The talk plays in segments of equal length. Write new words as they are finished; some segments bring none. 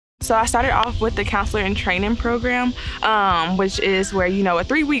So I started off with the counselor and training program, which is where, you know, a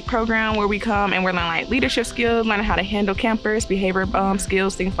 3-week program where we come and we're learning like leadership skills, learning how to handle campers, behavior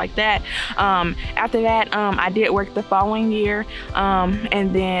skills, things like that. After that, I did work the following year,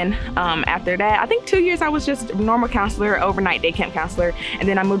 and then after that, I think 2 years I was just normal counselor, overnight day camp counselor, and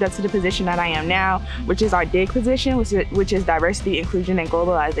then I moved up to the position that I am now, which is our DIG position, which is Diversity, Inclusion, and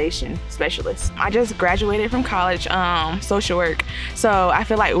Globalization Specialist. I just graduated from college, social work, so I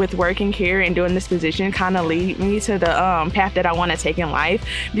feel like with working here and doing this position kind of lead me to the path that I want to take in life,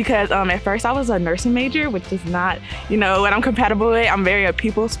 because at first I was a nursing major, which is not, you know, what I'm compatible with. I'm very a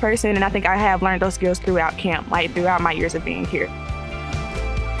people's person, and I think I have learned those skills throughout camp, like throughout my years of being here.